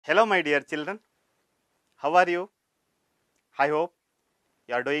Hello, my dear children. How are you? I hope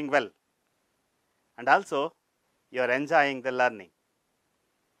you are doing well and also you are enjoying the learning.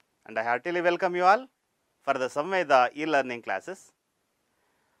 And I heartily welcome you all for the Samveda e-learning classes.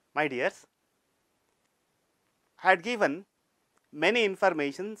 My dears, I had given many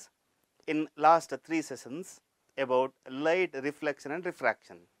informations in last 3 sessions about light reflection and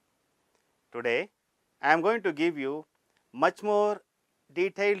refraction. Today, I am going to give you much more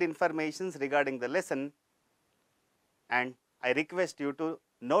detailed informations regarding the lesson, and I request you to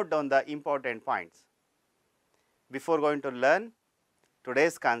note down the important points. Before going to learn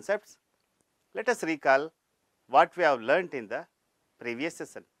today's concepts, let us recall what we have learnt in the previous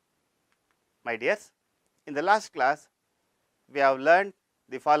session. My dears, in the last class, we have learnt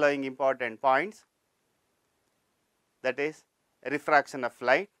the following important points, that is refraction of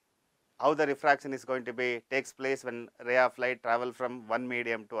light, how the refraction is going to be takes place when ray of light travel from one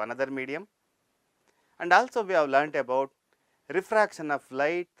medium to another medium, and also we have learnt about refraction of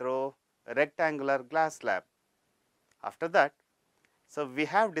light through a rectangular glass slab. After that, so we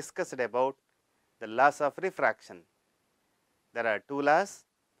have discussed about the laws of refraction. There are two laws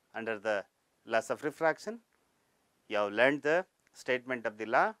under the laws of refraction. You have learned the statement of the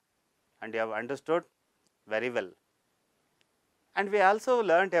law and you have understood very well. And we also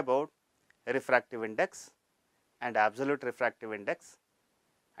learned about refractive index and absolute refractive index.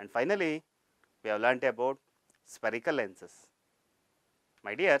 And finally, we have learned about spherical lenses.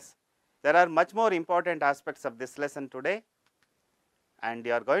 My dears, there are much more important aspects of this lesson today, and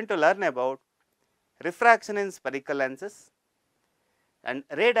you are going to learn about refraction in spherical lenses and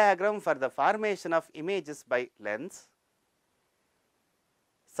ray diagram for the formation of images by lens,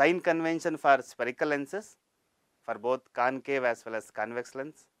 sign convention for spherical lenses for both concave as well as convex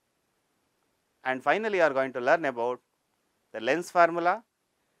lens, and finally you are going to learn about the lens formula,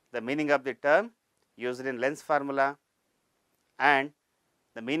 the meaning of the term used in lens formula, and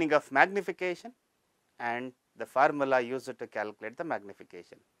the meaning of magnification and the formula used to calculate the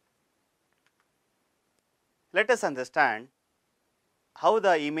magnification. Let us understand how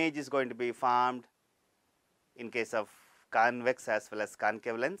the image is going to be formed in case of convex as well as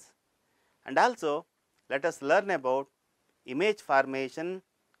concave lens, and also let us learn about image formation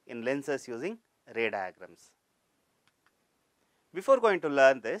in lenses using ray diagrams. Before going to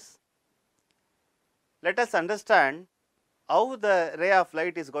learn this, let us understand how the ray of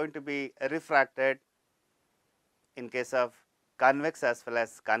light is going to be refracted in case of convex as well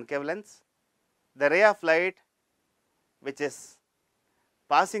as concave lens. The ray of light which is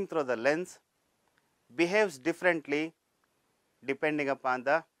passing through the lens behaves differently depending upon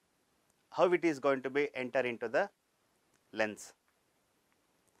the how it is going to be enter into the lens.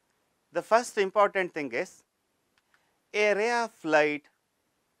 The first important thing is a ray of light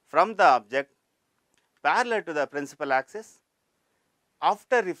from the object parallel to the principal axis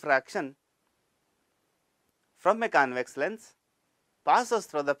after refraction from a convex lens passes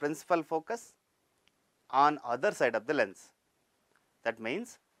through the principal focus on other side of the lens. That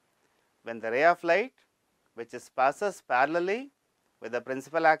means, when the ray of light which is passes parallelly with the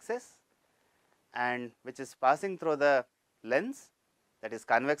principal axis and which is passing through the lens, that is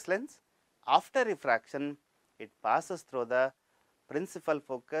convex lens, after refraction it passes through the principal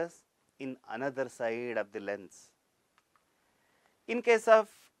focus in another side of the lens. In case of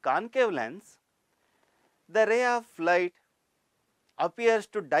concave lens, the ray of light appears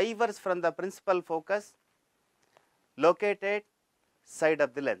to diverge from the principal focus located side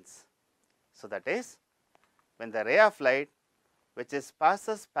of the lens. So, that is, when the ray of light which is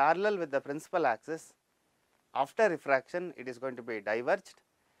passes parallel with the principal axis, after refraction it is going to be diverged,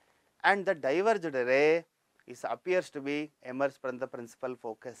 and the diverged ray appears to be emerged from the principal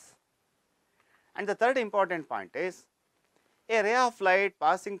focus. And the third important point is a ray of light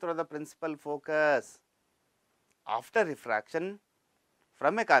passing through the principal focus after refraction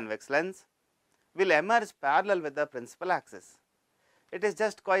from a convex lens will emerge parallel with the principal axis. It is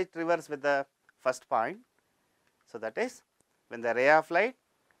just quite reverse with the first point. So, that is, when the ray of light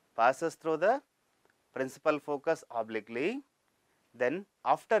passes through the principal focus obliquely, then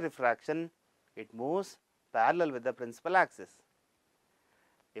after refraction it moves parallel with the principal axis.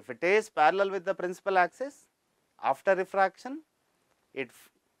 If it is parallel with the principal axis, after refraction it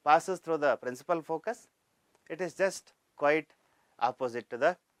passes through the principal focus, it is just quite opposite to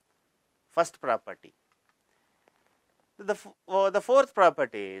the first property. The fourth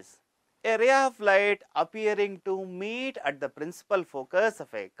property is a ray of light appearing to meet at the principal focus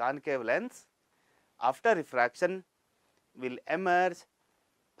of a concave lens after refraction will emerge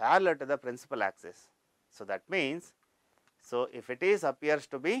parallel to the principal axis. So, that means So, if it is appears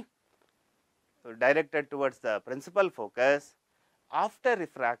to be directed towards the principal focus, after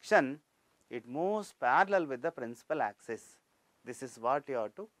refraction it moves parallel with the principal axis. This is what you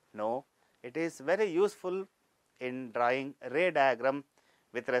have to know. It is very useful in drawing ray diagram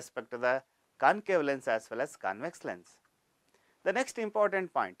with respect to the concave lens as well as convex lens. The next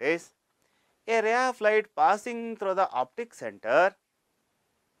important point is a ray of light passing through the optic center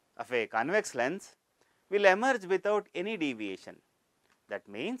of a convex lens will emerge without any deviation. That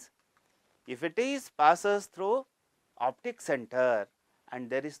means, if it is passes through optic center and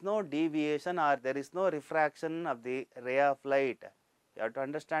there is no deviation or there is no refraction of the ray of light, you have to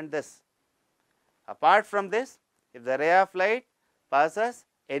understand this. Apart from this, if the ray of light passes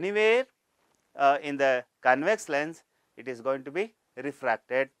anywhere in the convex lens, it is going to be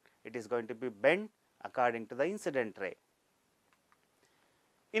refracted, it is going to be bent according to the incident ray.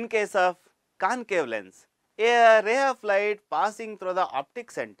 In case of concave lens, a ray of light passing through the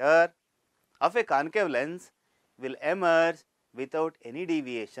optic center of a concave lens will emerge without any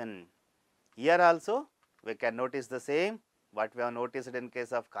deviation. Here also we can notice the same what we have noticed in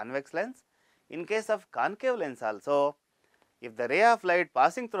case of convex lens. In case of concave lens also, if the ray of light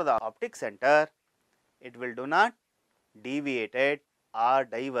passing through the optic center, it will do not deviated or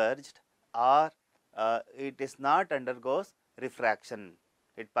diverged, or it is not undergoes refraction,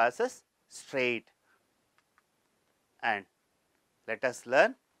 it passes straight. And let us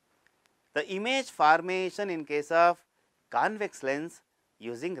learn the image formation in case of convex lens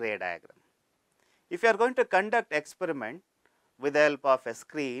using ray diagram. If you are going to conduct experiment with the help of a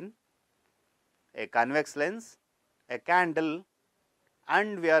screen, a convex lens, a candle,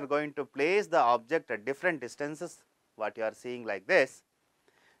 and we are going to place the object at different distances, what you are seeing like this,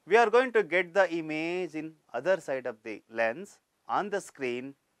 we are going to get the image in other side of the lens on the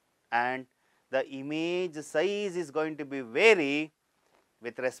screen, and the image size is going to be vary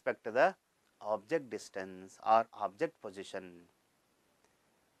with respect to the object distance or object position.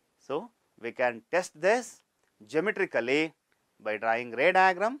 So, we can test this geometrically by drawing ray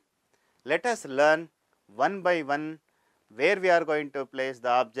diagram. Let us learn one by one where we are going to place the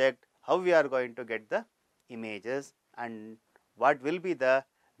object, how we are going to get the images, and what will be the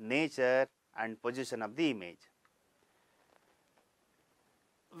nature and position of the image.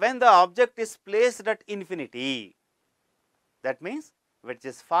 When the object is placed at infinity, that means which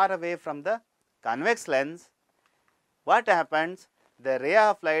is far away from the convex lens, what happens? The ray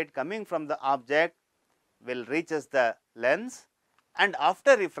of light coming from the object will reaches the lens, and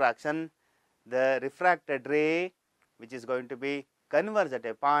after refraction the refracted ray, which is going to be converge at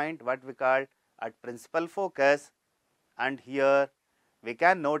a point what we call at principal focus, and here we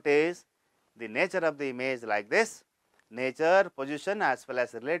can notice the nature of the image like this, nature, position as well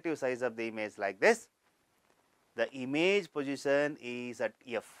as relative size of the image like this. The image position is at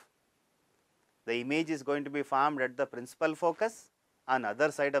F. The image is going to be formed at the principal focus on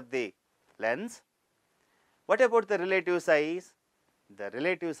other side of the lens. What about the relative size? The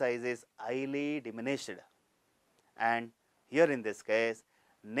relative size is highly diminished, and here in this case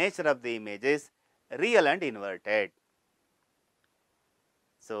nature of the image is real and inverted.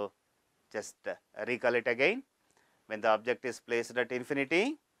 So, just recall it again. When the object is placed at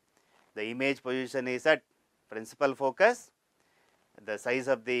infinity, the image position is at principal focus, the size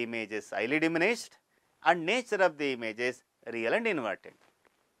of the image is highly diminished, and nature of the image is real and inverted.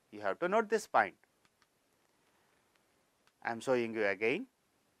 You have to note this point. I am showing you again,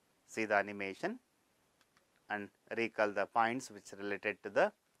 see the animation and recall the points which related to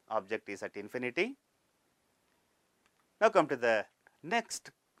the object is at infinity. Now, come to the next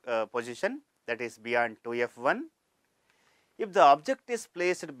position, that is beyond 2f1. If the object is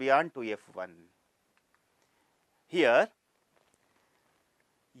placed beyond 2f1, here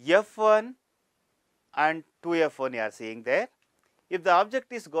f1 and 2f1 you are seeing there. If the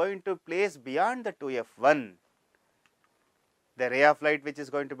object is going to place beyond the 2f1, the ray of light which is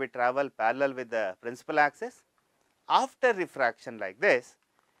going to be travel parallel with the principal axis, after refraction like this,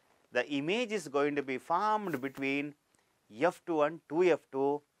 the image is going to be formed between f2 and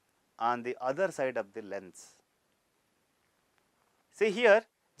 2f2 on the other side of the lens. See here,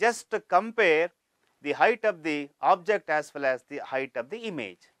 just to compare the height of the object as well as the height of the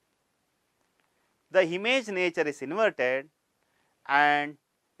image. The image nature is inverted and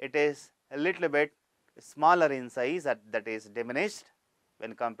it is a little bit smaller in size, that is diminished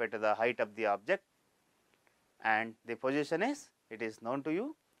when compared to the height of the object, and the position is, it is known to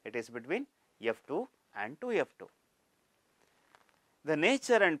you, it is between f2 and 2f2. The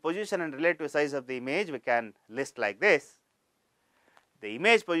nature and position and relative size of the image we can list like this. The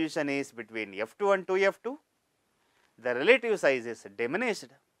image position is between f2 and 2f2. the relative size is diminished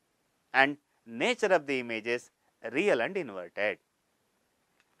and nature of the image is real and inverted.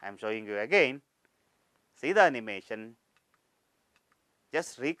 I am showing you again. See the animation.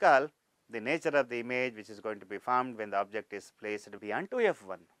 Just recall the nature of the image which is going to be formed when the object is placed beyond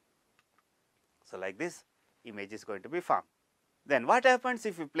 2f1. So, like this image is going to be formed. Then what happens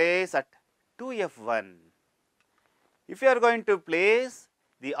if you place at 2f1? If you are going to place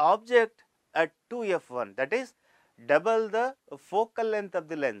the object at 2f1, that is double the focal length of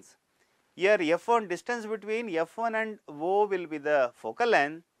the lens. Here f1, distance between f1 and O will be the focal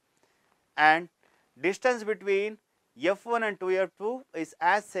length, and distance between f1 and 2f2 is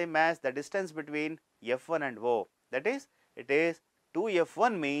as same as the distance between f1 and O. That is, it is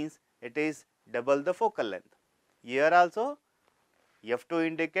 2f1 means it is double the focal length. Here also f2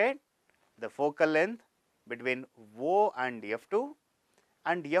 indicate the focal length between O and f2,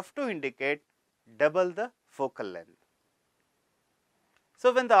 and f2 indicate double the focal length.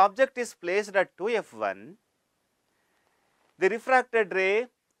 So, when the object is placed at 2f1, the refracted ray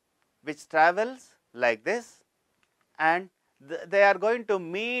which travels like this, and they are going to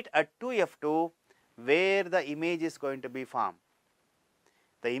meet at 2f2 where the image is going to be formed.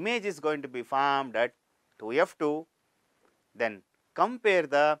 The image is going to be formed at 2f2, then compare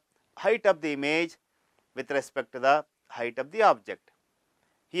the height of the image with respect to the height of the object.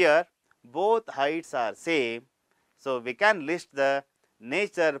 Here both heights are same, so we can list the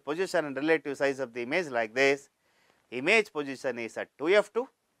nature, position and relative size of the image like this. Image position is at 2f2,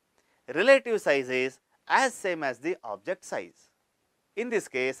 relative size is as same as the object size. In this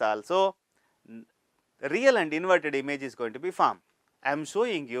case also real and inverted image is going to be formed. I am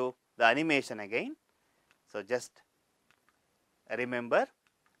showing you the animation again. So, just remember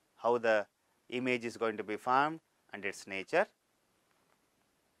how the image is going to be formed and its nature.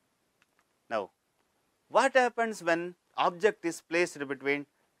 Now, what happens when object is placed between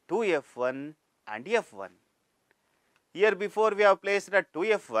 2f1 and f1? Here before we have placed at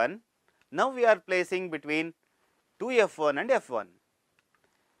 2f1, now we are placing between 2f1 and f1.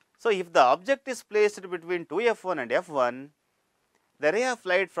 So, if the object is placed between 2f1 and f1, the ray of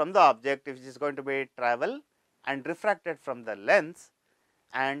light from the object which is going to be travel and refracted from the lens,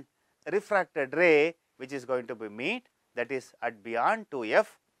 and refracted ray which is going to be meet, that is at beyond 2f,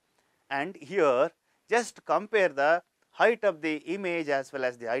 and here just compare the height of the image as well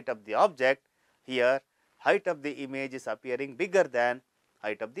as the height of the object. Here height of the image is appearing bigger than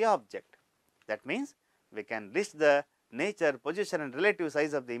height of the object. That means, we can list the nature, position and relative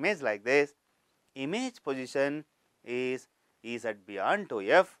size of the image like this. Image position is at beyond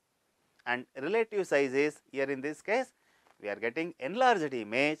 2f, and relative size is, here in this case we are getting enlarged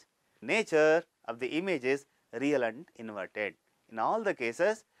image. Nature of the image is real and inverted. In all the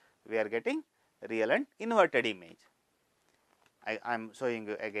cases we are getting real and inverted image. I am showing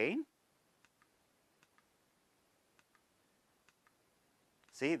you again.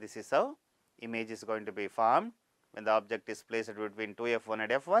 See, this is how image is going to be formed when the object is placed between 2f1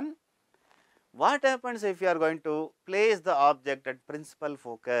 and f1. What happens if you are going to place the object at principal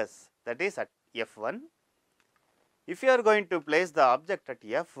focus, that is at f1? If you are going to place the object at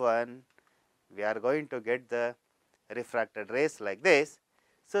f1, we are going to get the refracted rays like this.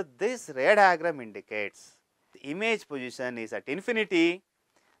 So, this ray diagram indicates the image position is at infinity,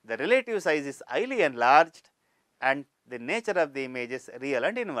 the relative size is highly enlarged, and the nature of the image is real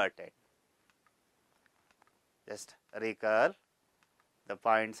and inverted. Just recall the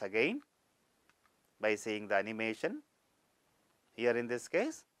points again by seeing the animation. Here in this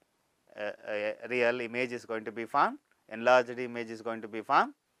case, a real image is going to be formed, enlarged image is going to be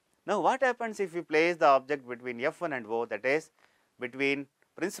formed. Now, what happens if we place the object between f1 and O, that is between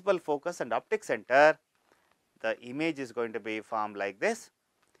principal focus and optic center? The image is going to be formed like this.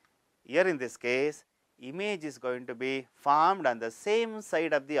 Here in this case, image is going to be formed on the same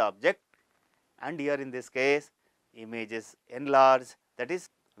side of the object, and here in this case image is enlarged, that is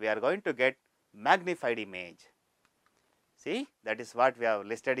we are going to get magnified image. See, that is what we have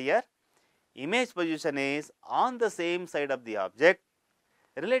listed here. Image position is on the same side of the object,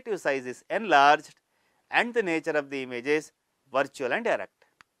 relative size is enlarged, and the nature of the image is virtual and erect.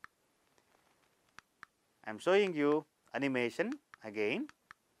 I am showing you animation again.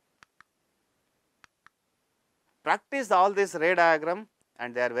 Practice all this ray diagram,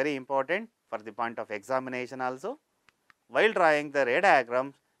 and they are very important for the point of examination also. While drawing the ray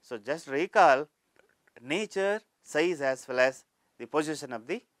diagram, so just recall nature, size as well as the position of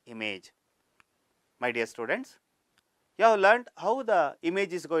the image. My dear students, you have learnt how the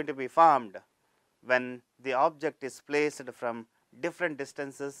image is going to be formed when the object is placed from different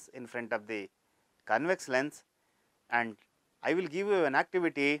distances in front of the convex lens, and I will give you an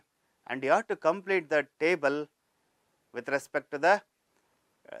activity and you have to complete the table with respect to the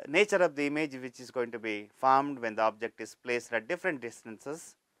nature of the image which is going to be formed when the object is placed at different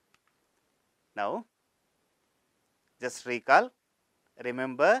distances. Now, just recall,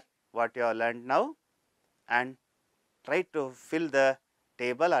 remember what you have learned now and try to fill the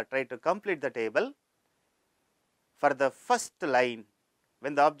table or try to complete the table. For the first line,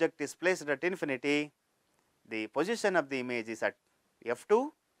 when the object is placed at infinity, the position of the image is at f2,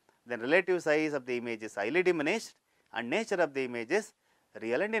 then relative size of the image is highly diminished and nature of the image is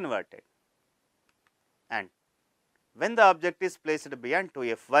real and inverted. And when the object is placed beyond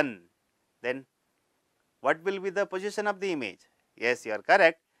 2f1, then what will be the position of the image? Yes, you are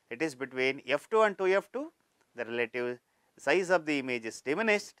correct, it is between f2 and 2f2, the relative size of the image is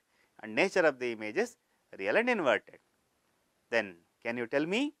diminished and nature of the image is real and inverted. Then can you tell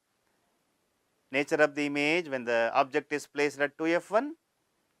me nature of the image when the object is placed at 2f1?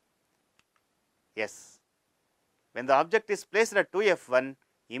 Yes, when the object is placed at 2f1,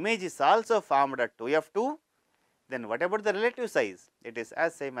 image is also formed at 2f2, then what about the relative size? It is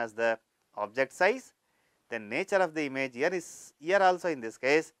as same as the object size. Then nature of the image here also in this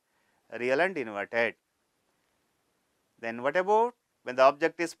case real and inverted. Then what about when the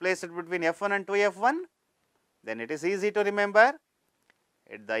object is placed between f1 and 2f1? Then it is easy to remember.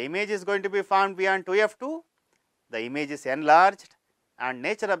 The image is going to be formed beyond 2f2, the image is enlarged and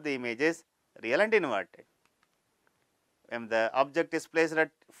nature of the image is real and inverted. When the object is placed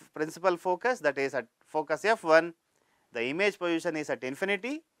at principal focus, that is at focus f1, the image position is at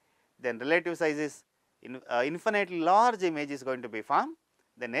infinity, then relative size is infinitely large image is going to be formed,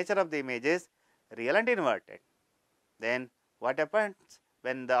 the nature of the image is real and inverted. Then what happens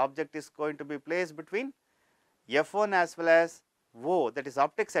when the object is going to be placed between f1 as well as O, that is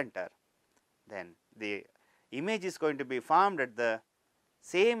optic center, then the image is going to be formed at the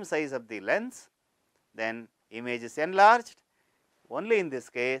same size of the lens, then image is enlarged. Only in this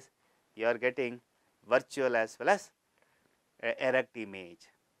case you are getting virtual as well as erect image.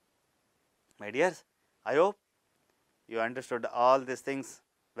 My dears, I hope you understood all these things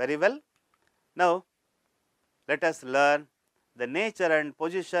very well. Now, let us learn the nature and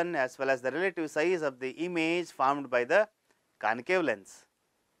position as well as the relative size of the image formed by the concave lens.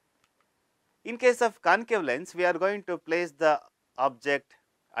 In case of concave lens, we are going to place the object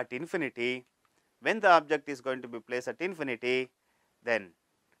at infinity. When the object is going to be placed at infinity, then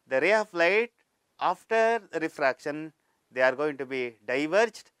the ray of light after refraction, they are going to be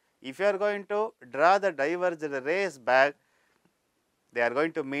diverged. If you are going to draw the diverged rays back, they are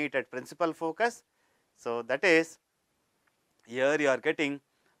going to meet at principal focus. So, that is here you are getting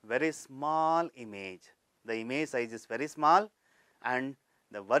very small image, the image size is very small and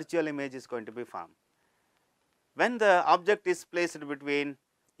the virtual image is going to be formed. When the object is placed between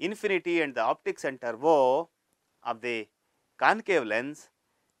infinity and the optic center O of the concave lens,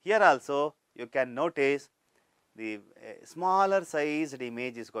 here also you can notice the smaller sized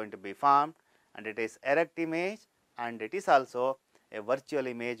image is going to be formed and it is erect image and it is also a virtual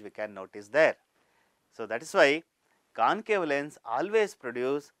image we can notice there. So, that is why concave lens always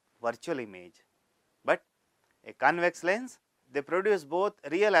produce virtual image, but a convex lens they produce both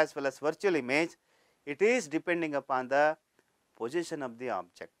real as well as virtual image. It is depending upon the position of the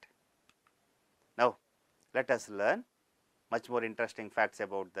object. Now, let us learn much more interesting facts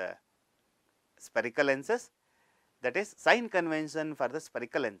about the spherical lenses, that is sign convention for the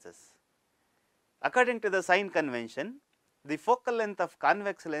spherical lenses. According to the sign convention, the focal length of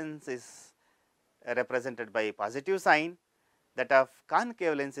convex lens is represented by positive sign, that of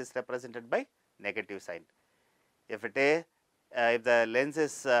concave lens is represented by negative sign. If it is if the lens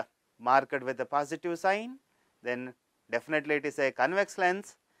is marked with a positive sign, then definitely it is a convex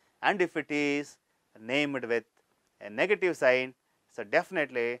lens, and if it is named with a negative sign, so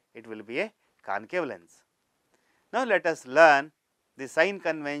definitely it will be a concave lens. Now, let us learn the sign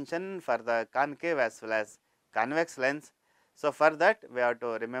convention for the concave as well as convex lens. So, for that we have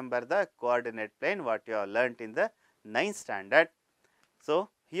to remember the coordinate plane what you have learnt in the 9th standard. So,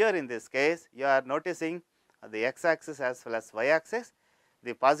 here in this case you are noticing the x axis as well as y axis,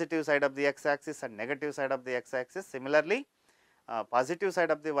 the positive side of the x axis and negative side of the x axis, similarly positive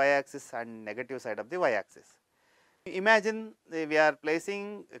side of the y axis and negative side of the y axis. Imagine we are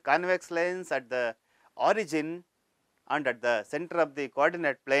placing a convex lens at the origin and at the center of the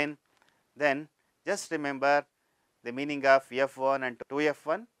coordinate plane, then just remember the meaning of f1 and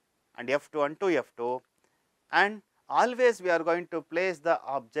 2f1 and f2 and 2f2, and always we are going to place the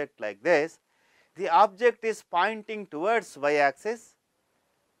object like this. The object is pointing towards y axis.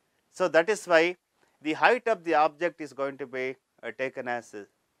 So, that is why the height of the object is going to be taken as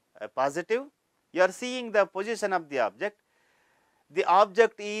positive. You are seeing the position of the object. The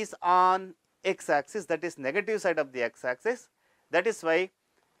object is on x axis, that is negative side of the x axis. That is why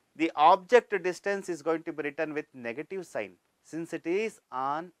the object distance is going to be written with negative sign, since it is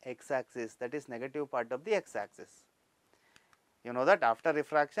on x axis, that is negative part of the x axis. You know that after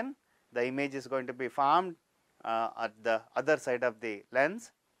refraction the image is going to be formed at the other side of the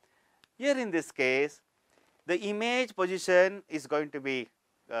lens. Here in this case, the image position is going to be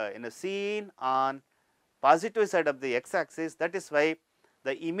seen on positive side of the x axis. That is why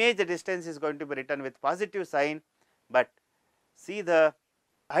the image distance is going to be written with positive sign, but see the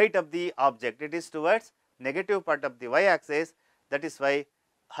height of the object, it is towards negative part of the y axis. That is why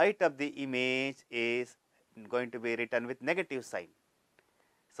height of the image is going to be written with negative sign.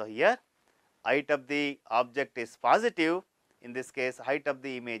 So, here height of the object is positive, in this case height of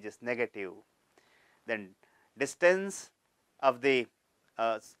the image is negative. Then distance of the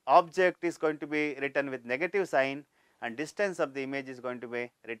object is going to be written with negative sign, and distance of the image is going to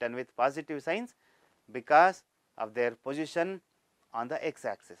be written with positive signs because of their position on the x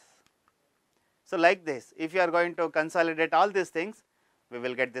axis. So, like this, if you are going to consolidate all these things, we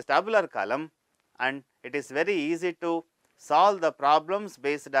will get this tabular column, and it is very easy to solve the problems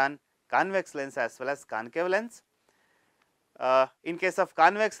based on convex lens as well as concave lens. In case of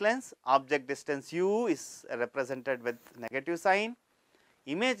convex lens, object distance u is represented with negative sign,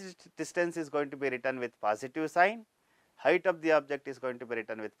 image distance is going to be written with positive sign, height of the object is going to be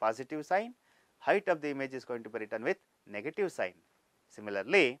written with positive sign, height of the image is going to be written with negative sign.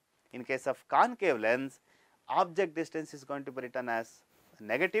 Similarly, in case of concave lens, object distance is going to be written as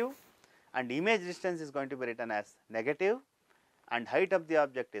negative and image distance is going to be written as negative, and height of the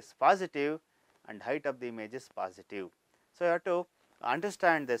object is positive and height of the image is positive. So, you have to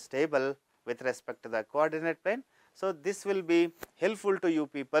understand this table with respect to the coordinate plane. So, this will be helpful to you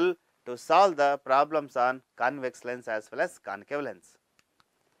people to solve the problems on convex lens as well as concave lens.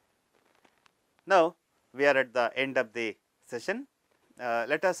 Now, we are at the end of the session.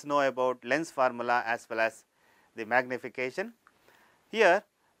 Let us know about lens formula as well as the magnification. Here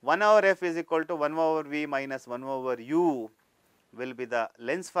 1 over f is equal to 1 over v minus 1 over u will be the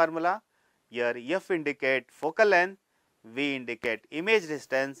lens formula. Here f indicate focal length, v indicate image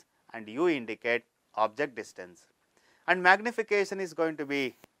distance and u indicate object distance. And magnification is going to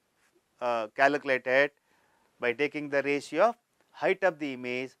be calculated by taking the ratio of height of the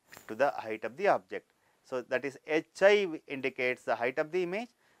image to the height of the object. So, that is hi indicates the height of the image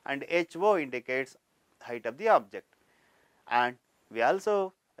and ho indicates height of the object, and we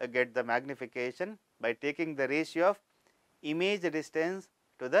also get the magnification by taking the ratio of image distance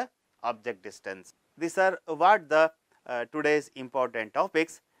to the object distance. These are what the today's important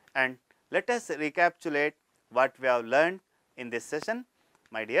topics, and let us recapitulate what we have learned in this session.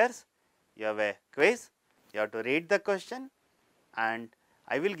 My dears, you have a quiz, you have to read the question and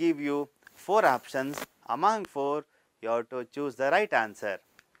I will give you 4 options. Among 4 you have to choose the right answer,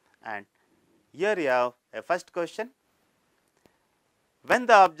 and here you have a first question. When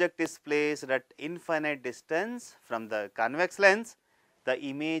the object is placed at infinite distance from the convex lens, the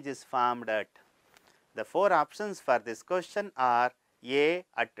image is formed at. The 4 options for this question are A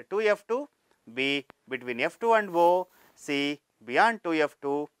at 2f2, B between f2 and O, C beyond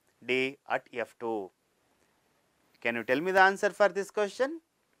 2f2, D at f2. Can you tell me the answer for this question?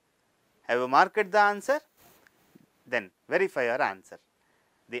 Have you marked the answer? Then verify your answer.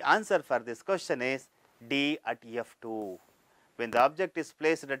 The answer for this question is D at f2. When the object is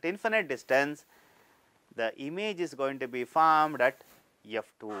placed at infinite distance, the image is going to be formed at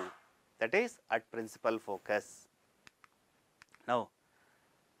f2, that is at principal focus. Now,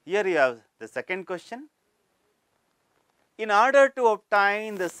 here you have the second question. In order to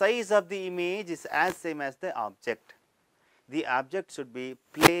obtain the size of the image is as same as the object should be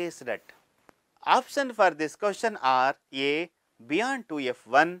placed at. Option for this question are A beyond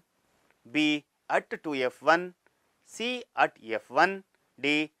 2f1, B at 2f1, C at f1,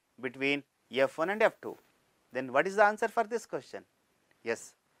 D between f1 and f2. Then what is the answer for this question?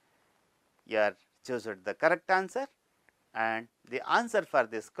 Yes, you are chosen the correct answer, and the answer for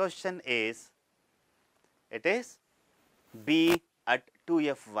this question is, it is B at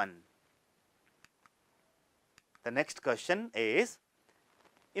 2f1. The next question is,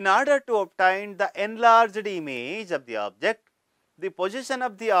 in order to obtain the enlarged image of the object, the position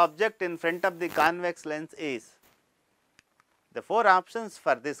of the object in front of the convex lens is. The 4 options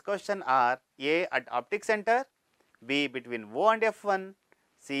for this question are A at optic center, B between O and f1,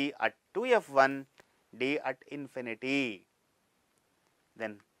 C at 2f1, D at infinity.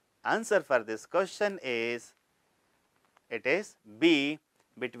 Then answer for this question is, it is B,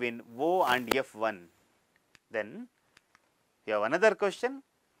 between O and F1. Then you have another question.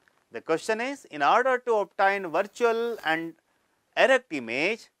 The question is, in order to obtain virtual and erect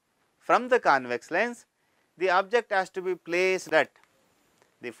image from the convex lens, the object has to be placed at.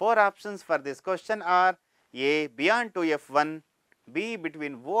 The four options for this question are A, beyond 2f1, B,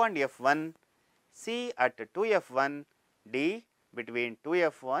 between O and f1, C, at 2f1, D, between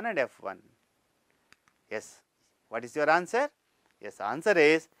 2f1 and f1. Yes, what is your answer? Yes, answer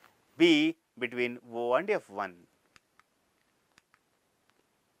is B, between O and f1.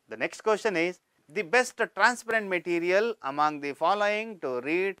 The next question is, the best transparent material among the following to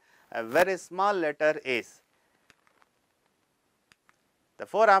read a very small letter is. The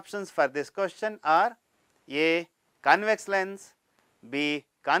four options for this question are A, convex lens, B,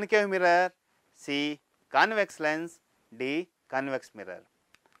 concave mirror, C, convex lens, D, convex mirror.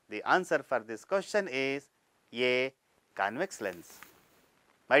 The answer for this question is A, convex lens.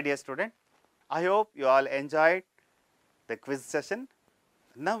 My dear student, I hope you all enjoyed the quiz session.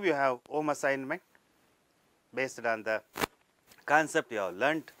 Now you have home assignment based on the concept you have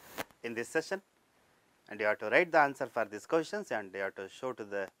learnt in this session, and you have to write the answer for these questions and you have to show to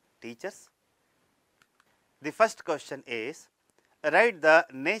the teachers. The first question is, write the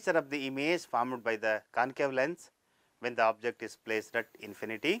nature of the image formed by the concave lens when the object is placed at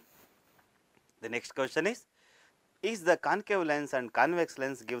infinity. The next question is the concave lens and convex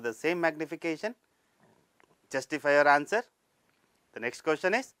lens give the same magnification? Justify your answer. The next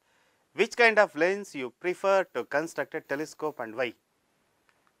question is, which kind of lens you prefer to construct a telescope and why?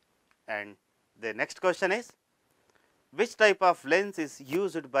 And the next question is, which type of lens is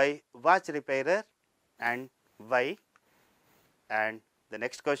used by watch repairer and why? And the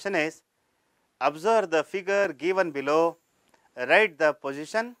next question is, observe the figure given below, write the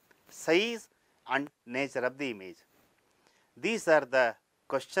position, size and nature of the image. These are the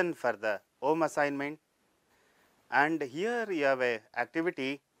questions for the home assignment, and here you have a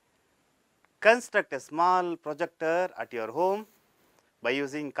activity, construct a small projector at your home by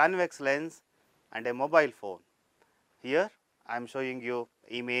using convex lens and a mobile phone. Here I am showing you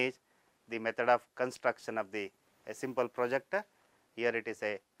image, the method of construction of a simple projector. Here it is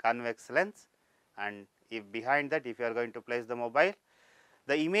a convex lens, and if behind that, if you are going to place the mobile,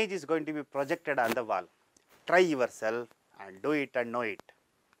 the image is going to be projected on the wall. Try yourself and do it and know it.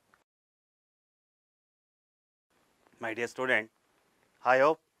 My dear student, I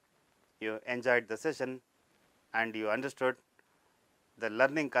hope you enjoyed the session and you understood the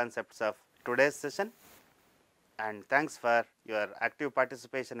learning concepts of today's session, and thanks for your active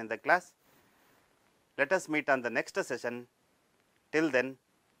participation in the class. Let us meet on the next session. Till then,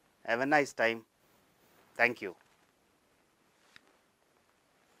 have a nice time. Thank you.